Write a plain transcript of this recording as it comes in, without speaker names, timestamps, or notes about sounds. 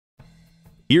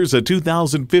Here's a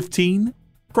 2015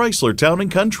 Chrysler Town &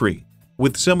 Country.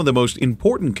 With some of the most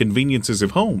important conveniences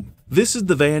of home, this is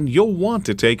the van you'll want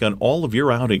to take on all of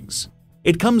your outings.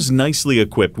 It comes nicely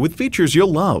equipped with features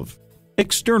you'll love: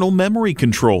 external memory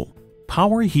control,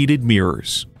 power heated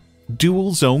mirrors,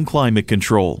 dual zone climate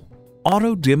control,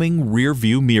 auto dimming rear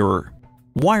view mirror,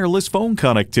 wireless phone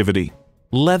connectivity,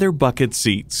 leather bucket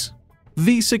seats,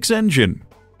 V6 engine,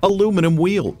 aluminum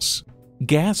wheels,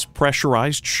 gas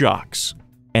pressurized shocks,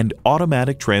 and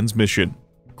automatic transmission.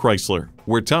 Chrysler,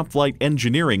 where top-flight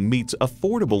engineering meets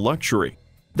affordable luxury.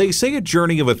 They say a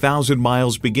journey of 1,000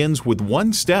 miles begins with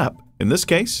one step. In this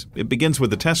case, it begins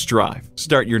with a test drive.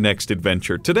 Start your next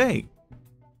adventure today.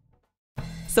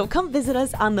 So come visit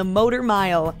us on the Motor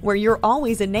Mile, where you're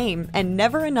always a name and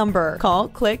never a number. Call,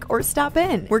 click, or stop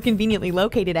in. We're conveniently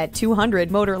located at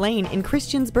 200 Motor Lane in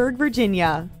Christiansburg,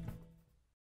 Virginia.